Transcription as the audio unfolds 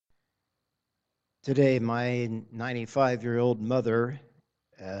Today, my 95-year-old mother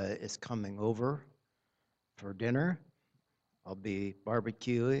is coming over for dinner. I'll be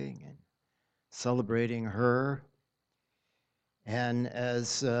barbecuing and celebrating her. And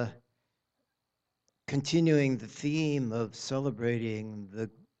as continuing the theme of celebrating the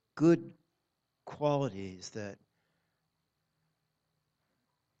good qualities that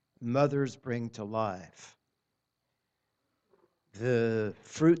mothers bring to life, the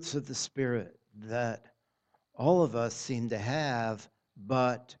fruits of the Spirit that all of us seem to have,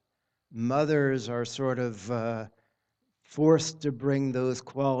 but mothers are sort of forced to bring those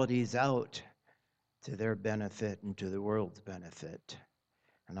qualities out to their benefit and to the world's benefit.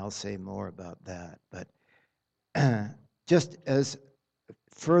 And I'll say more about that. But just as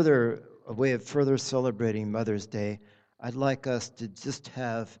a way of further celebrating Mother's Day, I'd like us to just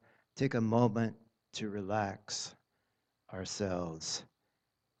take a moment to relax ourselves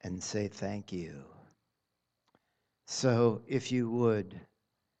and say thank you. So if you would,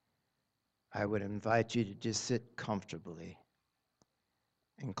 I would invite you to just sit comfortably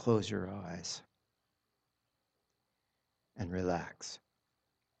and close your eyes and relax.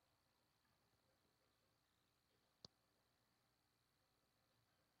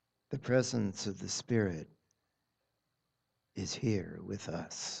 The presence of the Spirit is here with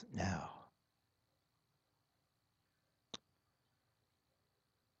us now.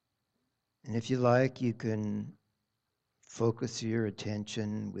 And if you like, you can focus your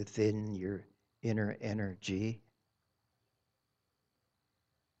attention within your inner energy.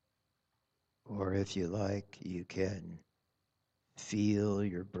 Or if you like, you can feel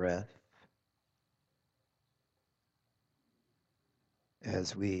your breath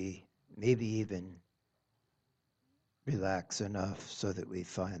as we maybe even relax enough so that we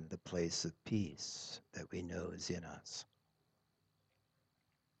find the place of peace that we know is in us.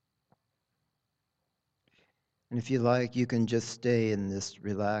 And if you like, you can just stay in this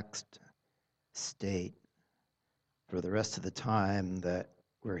relaxed state for the rest of the time that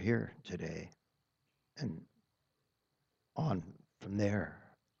we're here today and on from there.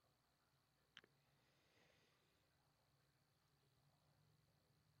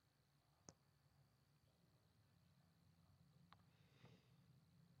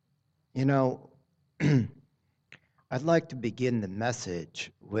 You know, I'd like to begin the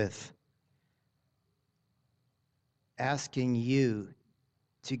message with asking you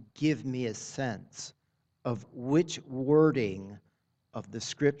to give me a sense of which wording of the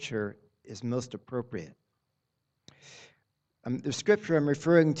scripture is most appropriate. The scripture I'm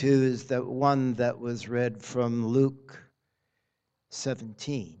referring to is the one that was read from Luke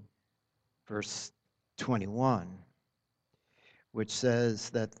 17, verse 21, which says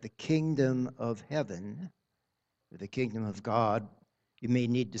that the kingdom of heaven, the kingdom of God, you may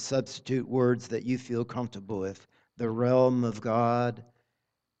need to substitute words that you feel comfortable with. The realm of God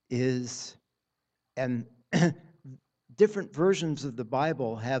is, and different versions of the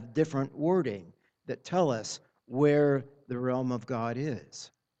Bible have different wording that tell us where the realm of God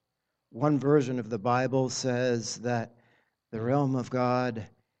is. One version of the Bible says that the realm of God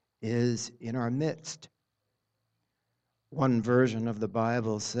is in our midst. One version of the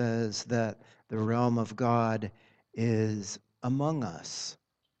Bible says that the realm of God is among us.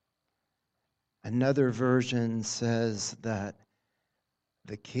 Another version says that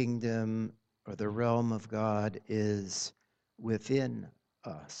the kingdom or the realm of God is within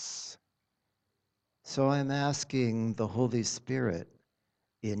us. So I'm asking the Holy Spirit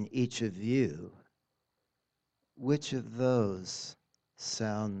in each of you, which of those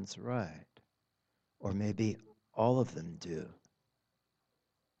sounds right? Or maybe all of them do.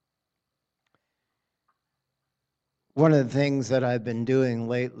 One of the things that I've been doing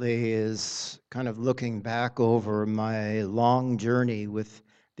lately is kind of looking back over my long journey with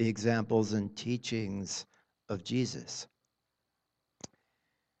the examples and teachings of Jesus.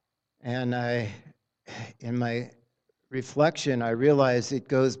 And in my reflection, I realize it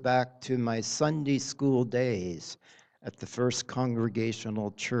goes back to my Sunday school days at the First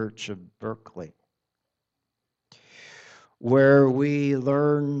Congregational Church of Berkeley, where we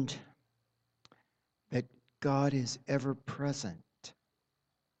learned that God is ever present.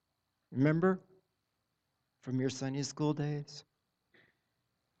 Remember from your Sunday school days?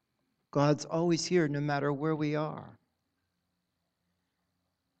 God's always here no matter where we are.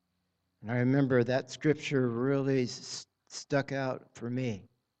 And I remember that scripture really stuck out for me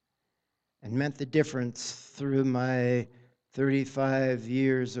and meant the difference through my 35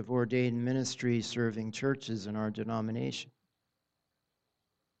 years of ordained ministry serving churches in our denomination.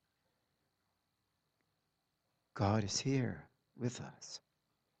 God is here with us.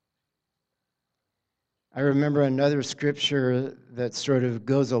 I remember another scripture that sort of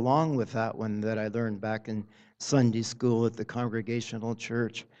goes along with that one that I learned back in Sunday school at the Congregational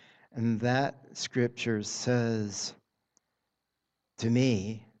Church. And that scripture says to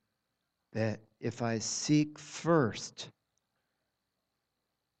me that if I seek first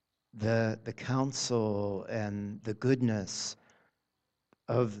the counsel and the goodness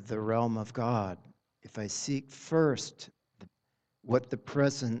of the realm of God, if I seek first what the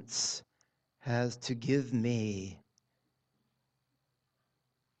presence has to give me,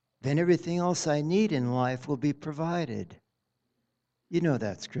 then everything else I need in life will be provided. You know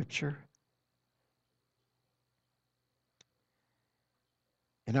that scripture.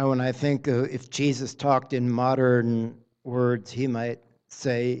 You know, when I think if Jesus talked in modern words, he might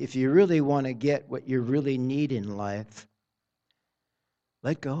say, if you really want to get what you really need in life,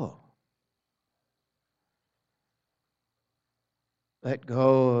 let go. Let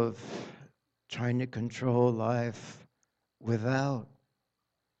go of trying to control life without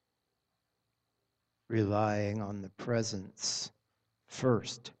relying on the presence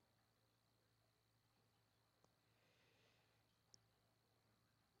first.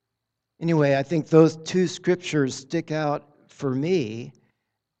 Anyway, I think those two scriptures stick out for me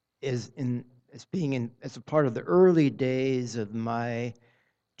as a part of the early days of my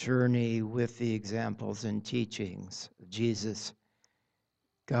journey with the examples and teachings of Jesus.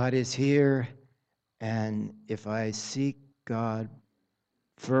 God is here, and if I seek God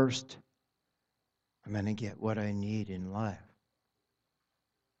first, I'm going to get what I need in life.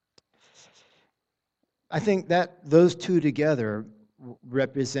 I think that those two together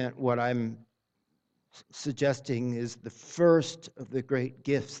represent what I'm suggesting is the first of the great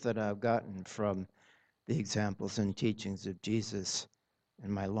gifts that I've gotten from the examples and teachings of Jesus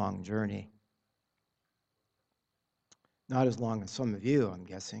in my long journey. Not as long as some of you, I'm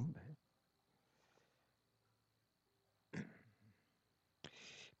guessing. But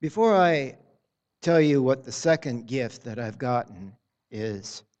before I tell you what the second gift that I've gotten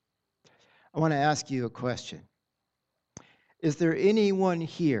is, I want to ask you a question. Is there anyone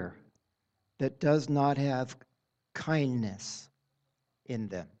here that does not have kindness in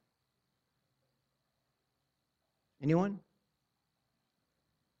them? Anyone?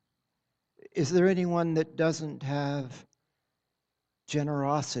 Is there anyone that doesn't have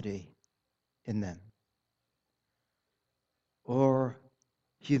generosity in them? Or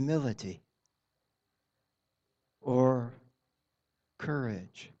humility? Or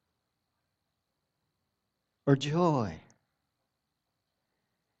courage? Or joy?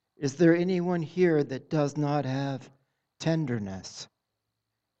 Is there anyone here that does not have tenderness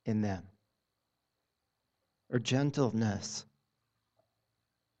in them? Or gentleness?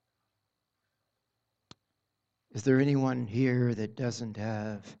 Is there anyone here that doesn't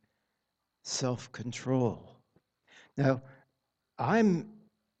have self-control? Now,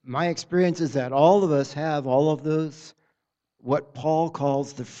 my experience is that all of us have all of those, what Paul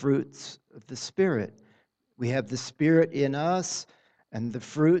calls the fruits of the Spirit. We have the Spirit in us and the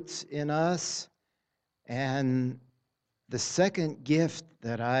fruits in us. And the second gift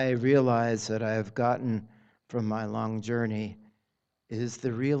that I realize that I've gotten from my long journey is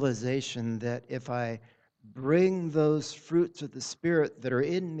the realization that if I bring those fruits of the Spirit that are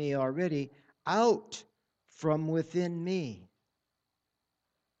in me already out from within me,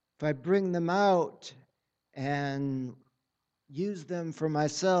 if I bring them out and use them for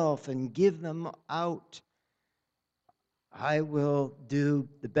myself and give them out, I will do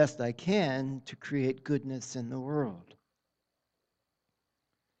the best I can to create goodness in the world.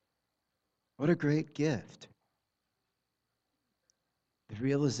 What a great gift. The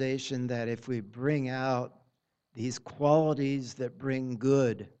realization that if we bring out these qualities that bring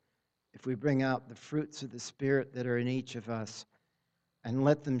good, if we bring out the fruits of the Spirit that are in each of us and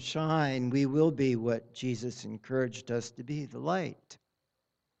let them shine, we will be what Jesus encouraged us to be, the light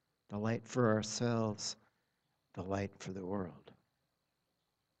for ourselves, the light for the world.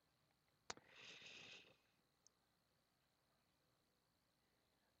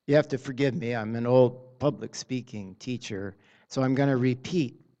 You have to forgive me, I'm an old public speaking teacher, so I'm going to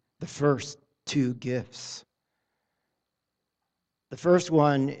repeat the first two gifts. The first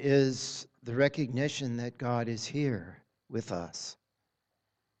one is the recognition that God is here with us,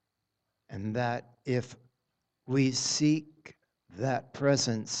 and that if we seek that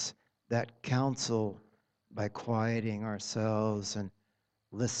presence, that counsel, by quieting ourselves and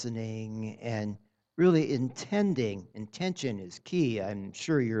listening and really intending. Intention is key. I'm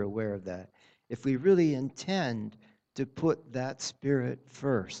sure you're aware of that. If we really intend to put that Spirit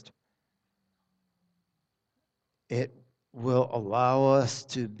first, it will allow us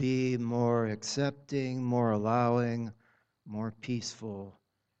to be more accepting, more allowing, more peaceful,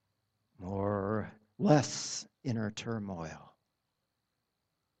 less inner turmoil.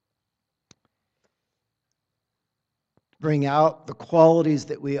 Bring out the qualities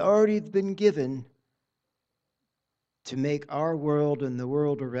that we already have been given to make our world and the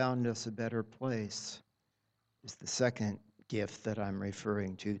world around us a better place is the second gift that I'm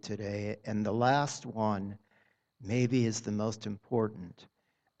referring to today. And the last one maybe is the most important,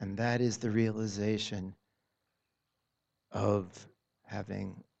 and that is the realization of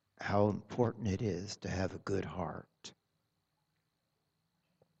having how important it is to have a good heart.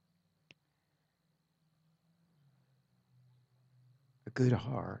 A good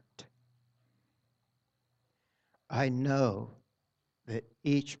heart. I know that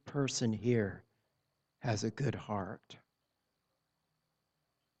each person here has a good heart.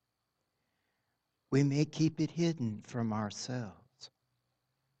 We may keep it hidden from ourselves,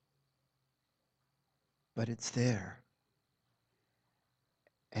 but it's there.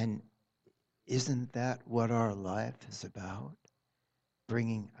 And isn't that what our life is about?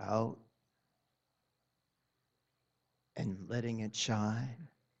 Bringing out and letting it shine.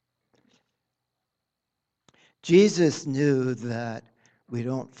 Jesus knew that we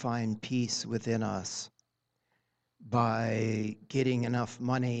don't find peace within us by getting enough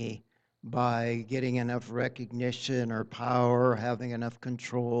money, by getting enough recognition or power, having enough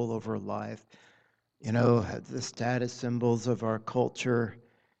control over life. You know, the status symbols of our culture.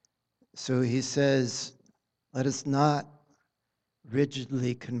 So he says, let us not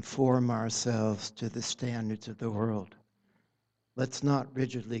rigidly conform ourselves to the standards of the world. Let's not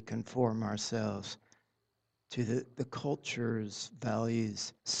rigidly conform ourselves to the culture's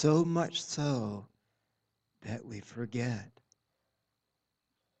values, so much so that we forget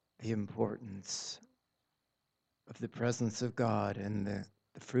the importance of the presence of God and the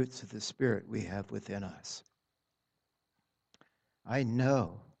fruits of the Spirit we have within us. I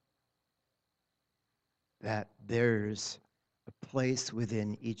know that there's a place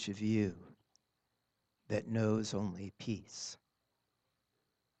within each of you that knows only peace.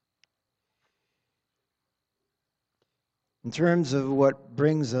 In terms of what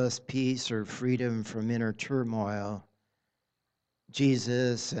brings us peace or freedom from inner turmoil,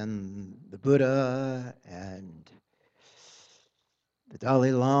 Jesus and the Buddha and the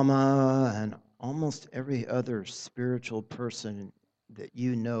Dalai Lama and almost every other spiritual person that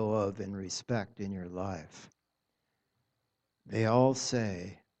you know of and respect in your life, they all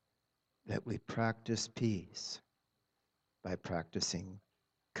say that we practice peace by practicing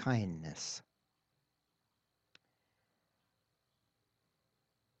kindness.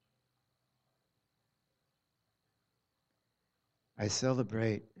 I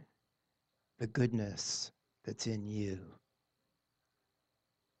celebrate the goodness that's in you.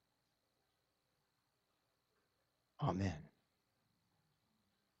 Amen.